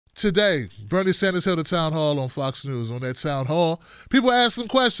today, Bernie Sanders held a town hall on Fox News. On that town hall, people asked some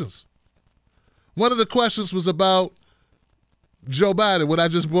questions. One of the questions was about Joe Biden, what I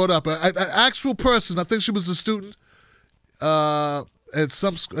just brought up. An actual person, I think she was a student at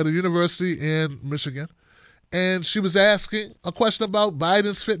a university in Michigan, and she was asking a question about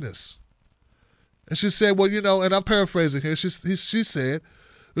Biden's fitness. And she said, well, and I'm paraphrasing here, she said,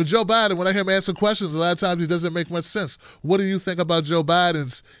 well, Joe Biden, when I hear him answer questions, a lot of times he doesn't make much sense. What do you think about Joe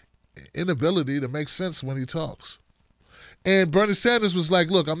Biden's inability to make sense when he talks? And Bernie Sanders was like,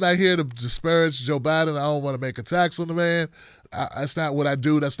 look, I'm not here to disparage Joe Biden. I don't want to make attacks on the man. That's not what I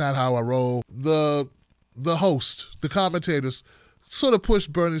do. That's not how I roll. The host, the commentators, sort of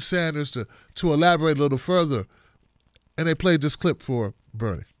pushed Bernie Sanders to elaborate a little further, and they played this clip for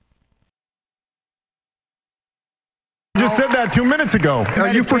Bernie. You just said that 2 minutes ago.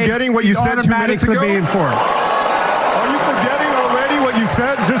 Are you forgetting what you said 2 minutes ago? Are you forgetting already what you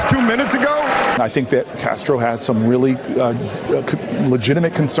said just 2 minutes ago? I think that Castro has some really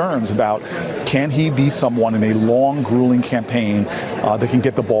legitimate concerns about, can he be someone in a long, grueling campaign that can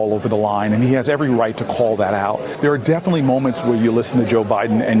get the ball over the line, and he has every right to call that out. There are definitely moments where you listen to Joe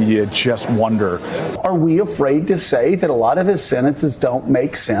Biden and you just wonder. Are we afraid to say that a lot of his sentences don't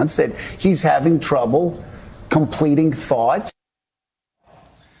make sense, that he's having trouble completing thoughts?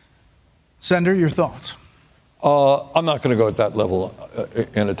 Senator, your thoughts? I'm not going to go at that level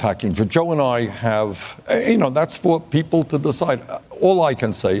in attacking Joe. Joe and I have, that's for people to decide. All I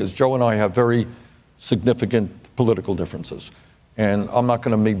can say is Joe and I have very significant political differences. And I'm not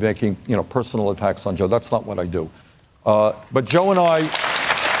going to be making, personal attacks on Joe. That's not what I do. But Joe and I,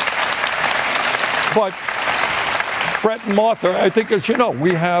 but Brett and Martha, I think, as you know,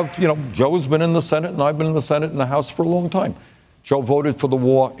 we have, Joe's been in the Senate and I've been in the Senate and the House for a long time. Joe voted for the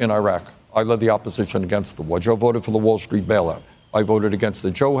war in Iraq. I led the opposition against the war. Joe voted for the Wall Street bailout. I voted against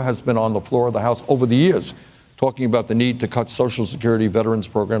it. Joe has been on the floor of the House over the years talking about the need to cut Social Security, veterans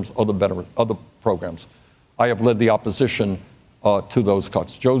programs, other programs. I have led the opposition to those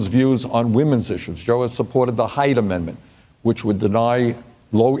cuts. Joe's views on women's issues. Joe has supported the Hyde Amendment, which would deny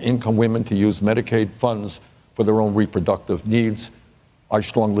low-income women to use Medicaid funds for their own reproductive needs. I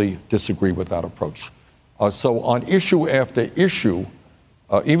strongly disagree with that approach. So on issue after issue,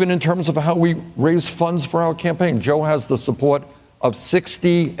 even in terms of how we raise funds for our campaign, Joe has the support of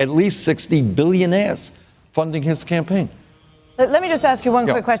at least 60 billionaires funding his campaign. Let me just ask you one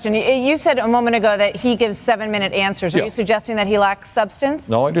quick question. You said a moment ago that he gives 7-minute answers. Are you suggesting that he lacks substance?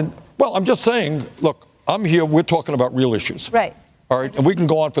 No, I didn't. Well, I'm just saying, look, I'm here. We're talking about real issues. Right. All right. And we can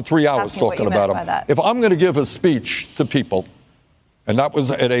go on for 3 hours talking about them. If I'm going to give a speech to people, and that was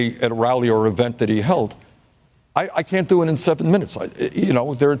at a rally or event that he held, I can't do it in 7 minutes.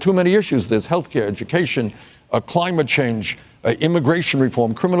 There are too many issues. There's healthcare, education, climate change, immigration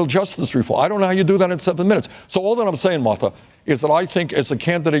reform, criminal justice reform. I don't know how you do that in 7 minutes. So all that I'm saying, Martha, is that I think as a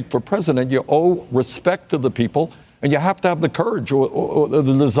candidate for president, you owe respect to the people, and you have to have the courage or the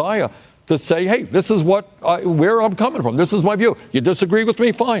desire to say, hey, this is where I'm coming from. This is my view. You disagree with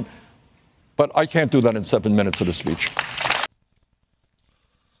me? Fine. But I can't do that in 7 minutes of a speech.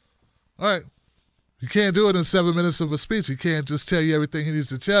 All right. You can't do it in 7 minutes of a speech. He can't just tell you everything he needs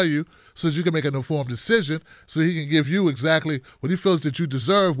to tell you so that you can make an informed decision, so he can give you exactly what he feels that you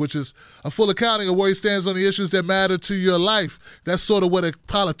deserve, which is a full accounting of where he stands on the issues that matter to your life. That's sort of what a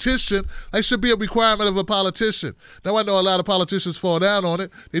politician, that should be a requirement of a politician. Now, I know a lot of politicians fall down on it.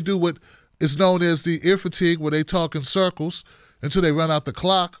 They do what is known as the ear fatigue, where they talk in circles until they run out the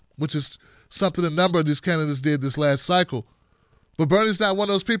clock, which is something a number of these candidates did this last cycle. But Bernie's not one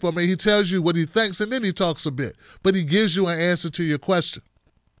of those people. I mean, he tells you what he thinks, and then he talks a bit. But he gives you an answer to your question.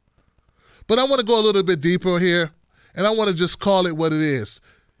 But I want to go a little bit deeper here, and I want to just call it what it is.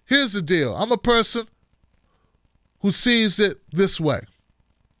 Here's the deal. I'm a person who sees it this way.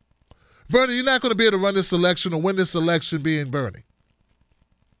 Bernie, you're not going to be able to run this election or win this election being Bernie.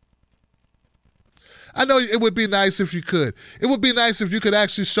 I know it would be nice if you could. It would be nice if you could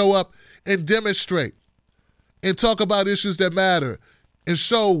actually show up and demonstrate and talk about issues that matter and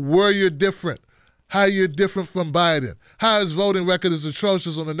show where you're different, how you're different from Biden, how his voting record is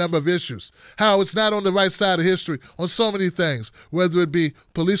atrocious on a number of issues, how it's not on the right side of history on so many things, whether it be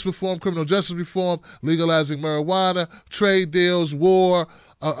police reform, criminal justice reform, legalizing marijuana, trade deals, war,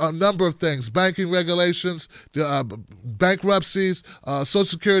 a number of things, banking regulations, bankruptcies, Social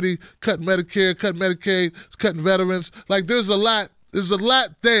Security, cutting Medicare, cutting Medicaid, cutting veterans. Like, there's a lot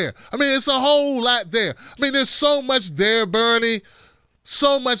there. I mean, it's a whole lot there. I mean, there's so much there, Bernie,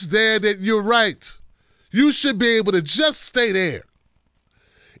 so much there that you're right. You should be able to just stay there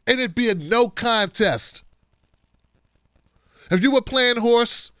and it'd be a no contest. If you were playing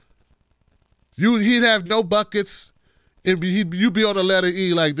horse He'd have no buckets, and you'd be on the letter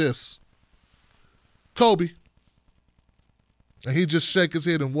E like this. Kobe. And he'd just shake his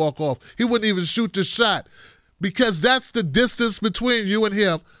head and walk off. He wouldn't even shoot the shot because that's the distance between you and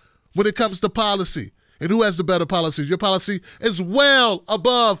him when it comes to policy. And who has the better policy? Your policy is well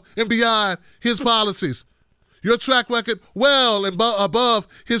above and beyond his policies. Your track record well and above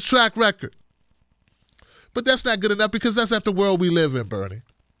his track record. But that's not good enough because that's not the world we live in, Bernie.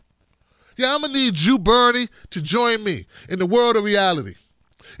 Yeah, I'm going to need you, Bernie, to join me in the world of reality.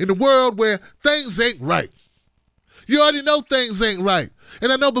 In the world where things ain't right. You already know things ain't right.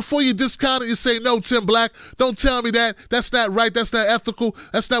 And I know before you discount it, you say, no, Tim Black, don't tell me that. That's not right. That's not ethical.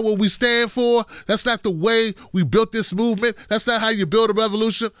 That's not what we stand for. That's not the way we built this movement. That's not how you build a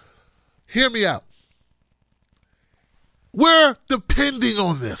revolution. Hear me out. We're depending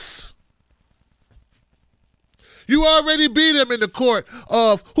on this. You already beat him in the court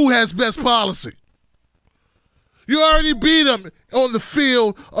of who has best policy. You already beat him on the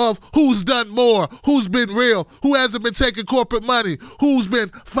field of who's done more, who's been real, who hasn't been taking corporate money, who's been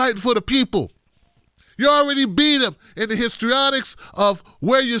fighting for the people. You already beat him in the histrionics of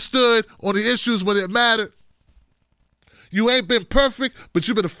where you stood on the issues when it mattered. You ain't been perfect, but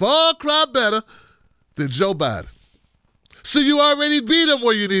you've been a far cry better than Joe Biden. So you already beat him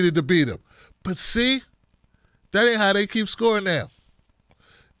where you needed to beat him. But see, that ain't how they keep scoring now.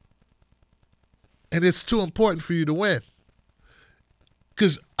 And it's too important for you to win.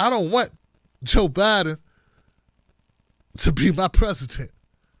 Because I don't want Joe Biden to be my president.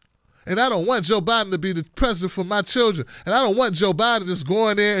 And I don't want Joe Biden to be the president for my children. And I don't want Joe Biden just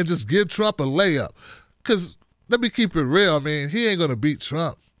going there and just give Trump a layup. Because let me keep it real, man. He ain't going to beat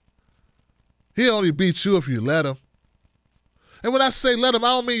Trump. He'll only beat you if you let him. And when I say let him, I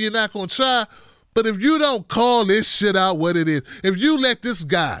don't mean you're not going to try. But if you don't call this shit out what it is, if you let this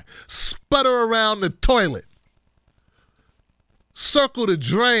guy sputter around the toilet, circle the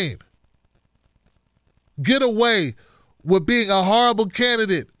drain, get away with being a horrible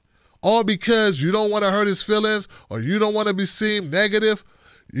candidate, all because you don't want to hurt his feelings or you don't want to be seen negative,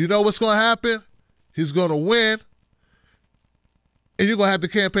 you know what's going to happen? He's going to win, and you're going to have to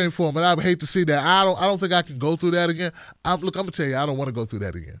campaign for him. And I would hate to see that. I don't think I can go through that again. Look, I'm going to tell you, I don't want to go through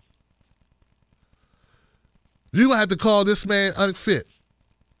that again. You're going to have to call this man unfit.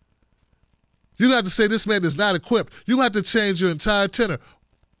 You're going to have to say this man is not equipped. You're going to have to change your entire tenor.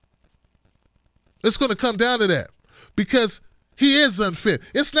 It's going to come down to that because he is unfit.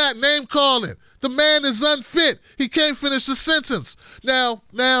 It's not name calling. The man is unfit. He can't finish the sentence. Now,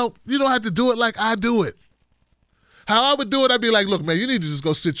 you don't have to do it like I do it. How I would do it, I'd be like, look, man, you need to just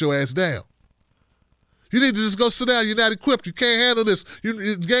go sit your ass down. You need to just go sit down. You're not equipped. You can't handle this.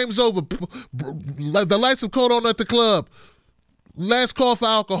 Game's over. The lights have caught on at the club. Last call for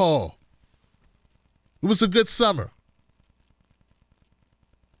alcohol. It was a good summer.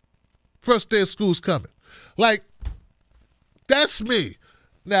 First day of school's coming. Like, that's me.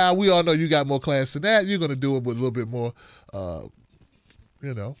 Now, we all know you got more class than that. You're going to do it with a little bit more,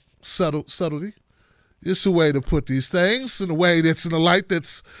 subtlety. It's a way to put these things in a way that's in a light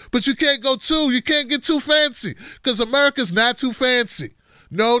that's, but you can't you can't get too fancy because America's not too fancy.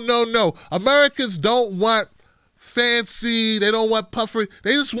 No. Americans don't want fancy. They don't want puffery.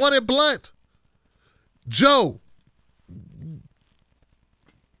 They just want it blunt. Joe,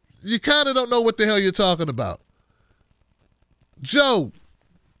 you kind of don't know what the hell you're talking about. Joe,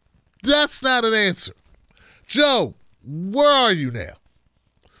 that's not an answer. Joe, where are you now?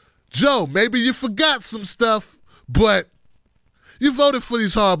 Joe, maybe you forgot some stuff, but you voted for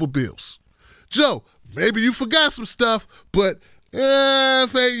these horrible bills. Joe, maybe you forgot some stuff, but for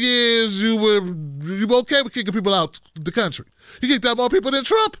 8 years you were okay with kicking people out the country. You kicked out more people than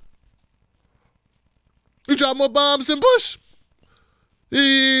Trump. You dropped more bombs than Bush. What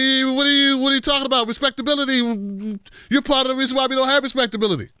are you talking about? Respectability. You're part of the reason why we don't have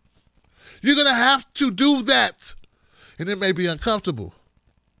respectability. You're going to have to do that. And it may be uncomfortable.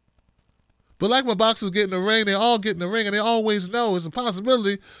 But like when boxers get in the ring, they all get in the ring, and they always know it's a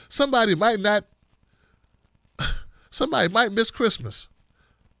possibility somebody might miss Christmas.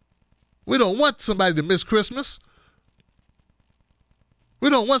 We don't want somebody to miss Christmas. We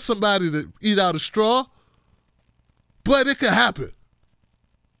don't want somebody to eat out a straw. But it could happen.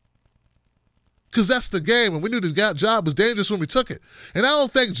 Because that's the game, and we knew the job was dangerous when we took it. And I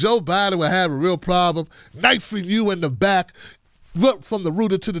don't think Joe Biden would have a real problem knifing you in the back, from the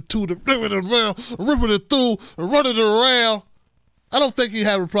rooter to the tutor, ripping it around, ripping it through, and running it around. I don't think he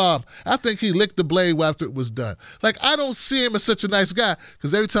had a problem. I think he licked the blade after it was done. Like, I don't see him as such a nice guy,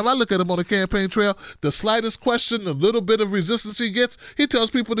 because every time I look at him on the campaign trail, the slightest question, the little bit of resistance he gets, he tells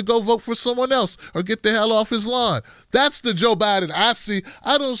people to go vote for someone else or get the hell off his lawn. That's the Joe Biden I see.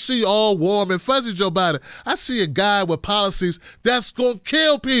 I don't see all warm and fuzzy Joe Biden. I see a guy with policies that's going to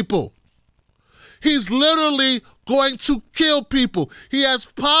kill people. He's literally going to kill people. He has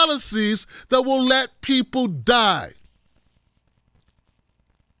policies that will let people die.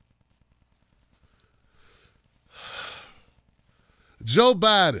 Joe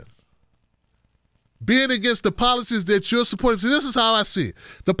Biden, being against the policies that you're supporting. See, this is how I see it.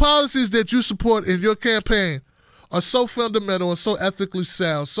 The policies that you support in your campaign are so fundamental and so ethically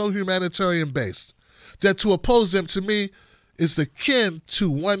sound, so humanitarian-based, that to oppose them, to me, is akin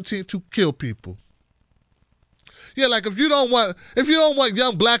to wanting to kill people. Yeah, like if you don't want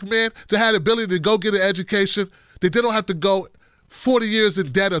young black men to have the ability to go get an education that they don't have to go 40 years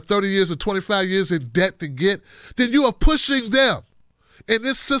in debt or 30 years or 25 years in debt to get, then you are pushing them in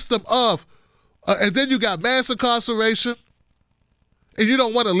this system of, and then you got mass incarceration, and you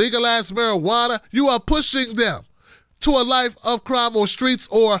don't want to legalize marijuana, you are pushing them to a life of crime or streets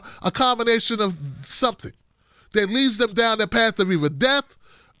or a combination of something that leads them down the path of either death,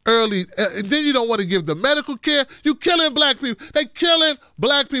 early, and then you don't want to give them medical care. You killing black people. They killing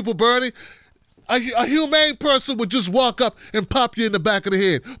black people, Bernie. A humane person would just walk up and pop you in the back of the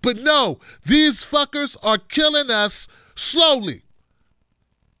head. But no, these fuckers are killing us slowly.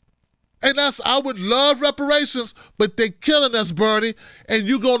 And I would love reparations, but they killing us, Bernie, and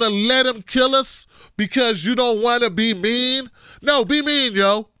you gonna let them kill us because you don't want to be mean? No, be mean,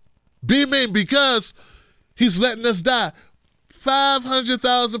 yo. Be mean, because he's letting us die.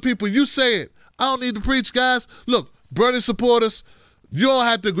 500,000 people, you say it. I don't need to preach, guys. Look, Bernie supporters, you don't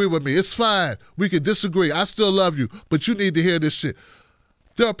have to agree with me. It's fine. We can disagree. I still love you, but you need to hear this shit.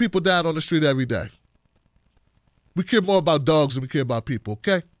 There are people down on the street every day. We care more about dogs than we care about people,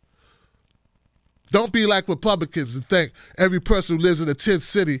 okay? Don't be like Republicans and think every person who lives in a tent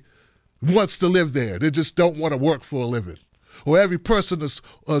city wants to live there. They just don't want to work for a living. Or every person that's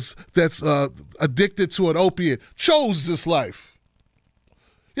addicted to an opiate chose this life.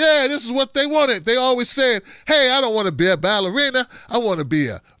 Yeah, this is what they wanted. They always said, hey, I don't want to be a ballerina. I want to be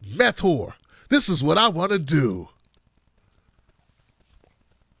a meth whore. This is what I want to do.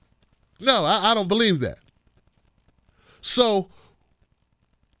 No, I don't believe that. So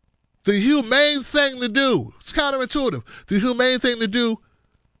the humane thing to do, it's counterintuitive. The humane thing to do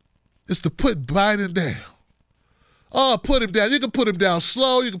is to put Biden down. Oh, put him down. You can put him down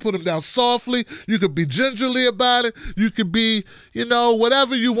slow. You can put him down softly. You can be gingerly about it. You can be,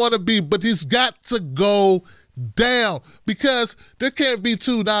 whatever you want to be. But he's got to go down because there can't be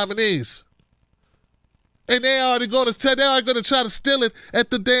two nominees. And they are going to try to steal it at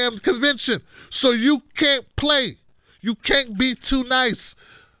the damn convention. So you can't play. You can't be too nice.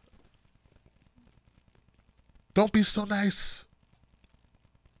 Don't be so nice.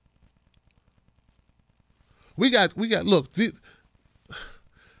 We got, look,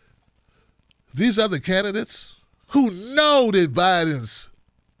 these other candidates who know that Biden's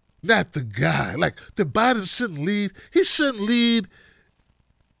not the guy. Like, that Biden shouldn't lead. He shouldn't lead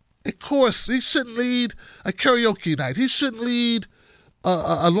a course. He shouldn't lead a karaoke night. He shouldn't lead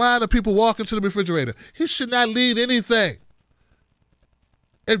a line of people walking to the refrigerator. He should not lead anything.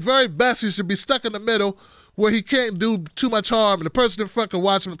 At very best, he should be stuck in the middle where he can't do too much harm, and the person in front can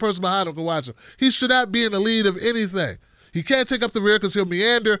watch him, the person behind him can watch him. He should not be in the lead of anything. He can't take up the rear because he'll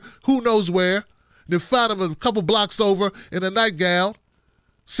meander who knows where, and then find him a couple blocks over in a nightgown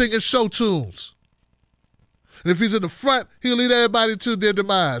singing show tunes. And if he's in the front, he'll lead everybody to their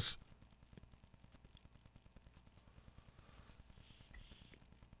demise.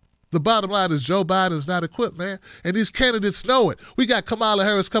 The bottom line is Joe Biden is not equipped, man, and these candidates know it. We got Kamala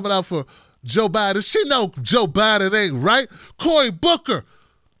Harris coming out for Joe Biden. She know Joe Biden ain't right. Cory Booker,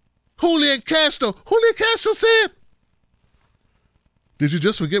 Julian Castro. Julian Castro said, did you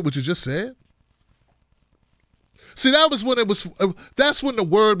just forget what you just said? See, that's when the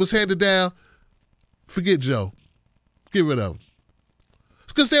word was handed down. Forget Joe. Get rid of him.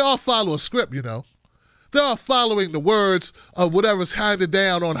 It's because they all follow a script, They're all following the words of whatever's handed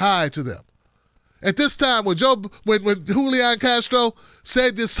down on high to them. At this time, when Julian Castro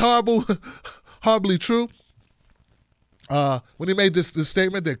said this horribly true, when he made this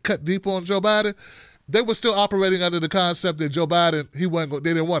statement that cut deep on Joe Biden, they were still operating under the concept that Joe Biden, they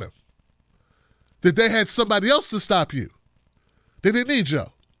didn't want him. That they had somebody else to stop you. They didn't need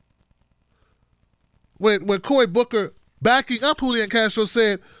Joe. When Cory Booker, backing up Julian Castro,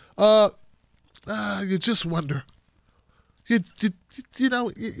 said, you just wonder.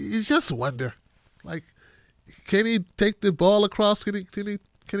 you just wonder, like, can he take the ball across? Can he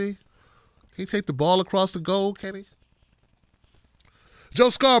take the ball across the goal? Can he? Joe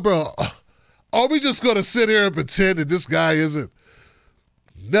Scarborough, are we just going to sit here and pretend that this guy isn't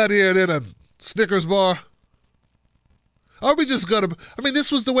nuttier than a Snickers bar? Are we just going to? I mean,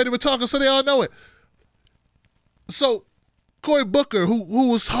 this was the way they were talking, so they all know it. So, Cory Booker, who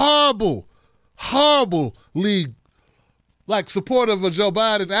was horribly, like, supportive of Joe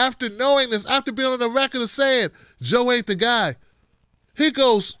Biden, after knowing this, after being on the record of saying Joe ain't the guy, he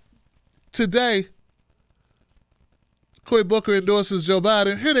goes today. Cory Booker endorses Joe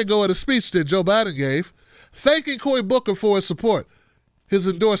Biden. Here they go at a speech that Joe Biden gave, thanking Cory Booker for his support, his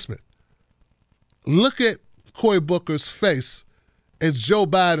endorsement. Look at Cory Booker's face as Joe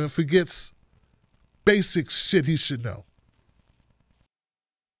Biden forgets basic shit he should know.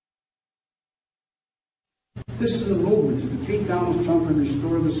 This is a movement to defeat Donald Trump and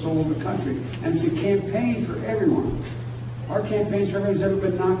restore the soul of the country. And it's a campaign for everyone. Our campaigns for everyone who's ever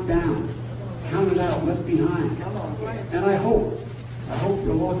been knocked down, counted out, left behind. And I hope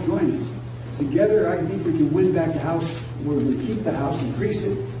you'll all join us. Together, I think we can win back the House. We're going to keep the House, increase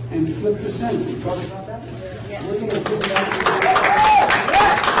it, and flip the Senate. We talk about that? Yeah. We're going to flip it out.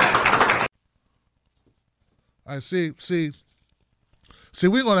 I see,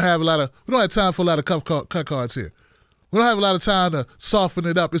 we're going to have we don't have time for a lot of cut cards here. We don't have a lot of time to soften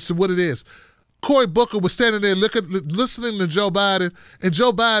it up. It's what it is. Cory Booker was standing there listening to Joe Biden, and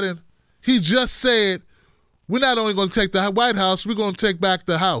Joe Biden, he just said, we're not only going to take the White House, we're going to take back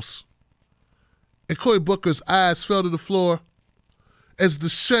the House. And Cory Booker's eyes fell to the floor as the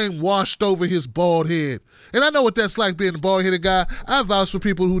shame washed over his bald head. And I know what that's like, being a bald-headed guy. I vouched for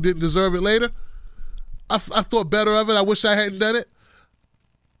people who didn't deserve it later. I thought better of it. I wish I hadn't done it.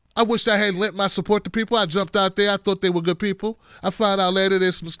 I wish I hadn't lent my support to people. I jumped out there. I thought they were good people. I found out later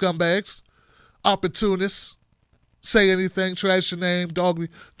there's some scumbags, opportunists, say anything, trash your name, dog,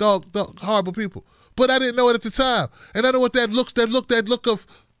 horrible people. But I didn't know it at the time. And I know what that look of,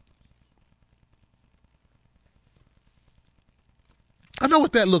 I know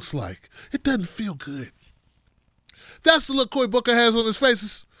what that looks like. It doesn't feel good. That's the look Cory Booker has on his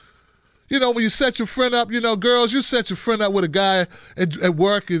face. You know, when you set your friend up, girls, you set your friend up with a guy at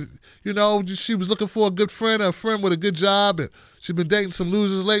work, and, she was looking for a good friend, a friend with a good job, and she's been dating some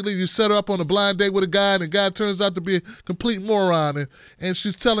losers lately. You set her up on a blind date with a guy, and the guy turns out to be a complete moron, and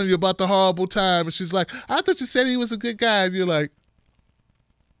she's telling you about the horrible time, and she's like, I thought you said he was a good guy, and you're like,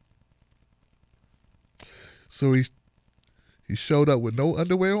 so he showed up with no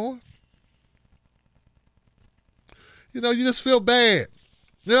underwear on? You just feel bad.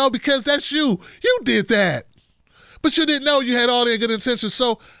 Because that's you. You did that. But you didn't know you had all their good intentions.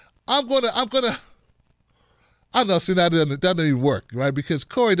 So I know, see, that doesn't even work, right? Because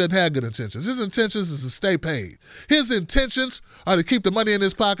Cory doesn't have good intentions. His intentions is to stay paid. His intentions are to keep the money in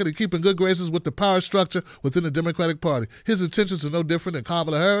his pocket and keep in good graces with the power structure within the Democratic Party. His intentions are no different than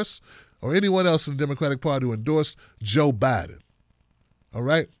Kamala Harris or anyone else in the Democratic Party who endorsed Joe Biden. All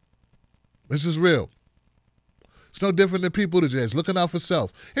right? This is real. It's no different than people that just looking out for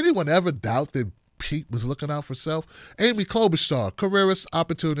self. Anyone ever doubt that Pete was looking out for self? Amy Klobuchar, careerist,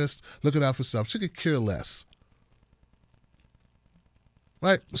 opportunist, looking out for self. She could care less.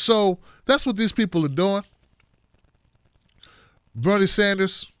 Right? So that's what these people are doing. Bernie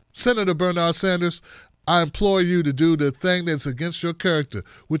Sanders, Senator Bernard Sanders, I implore you to do the thing that's against your character,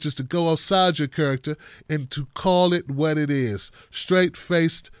 which is to go outside your character and to call it what it is,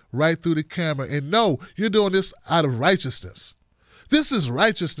 straight-faced, right through the camera. And no, you're doing this out of righteousness. This is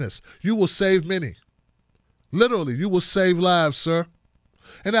righteousness. You will save many. Literally, you will save lives, sir.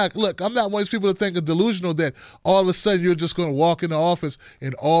 And look, I'm not one of these people that think it's delusional that all of a sudden you're just going to walk in the office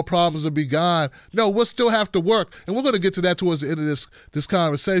and all problems will be gone. No, we'll still have to work. And we're going to get to that towards the end of this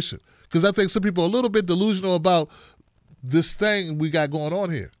conversation. Because I think some people are a little bit delusional about this thing we got going on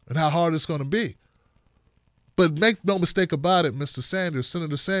here and how hard it's going to be. But make no mistake about it, Mr. Sanders,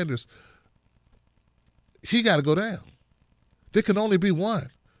 Senator Sanders, he got to go down. There can only be one.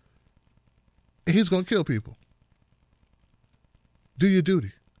 And he's going to kill people. Do your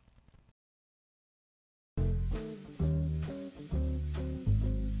duty.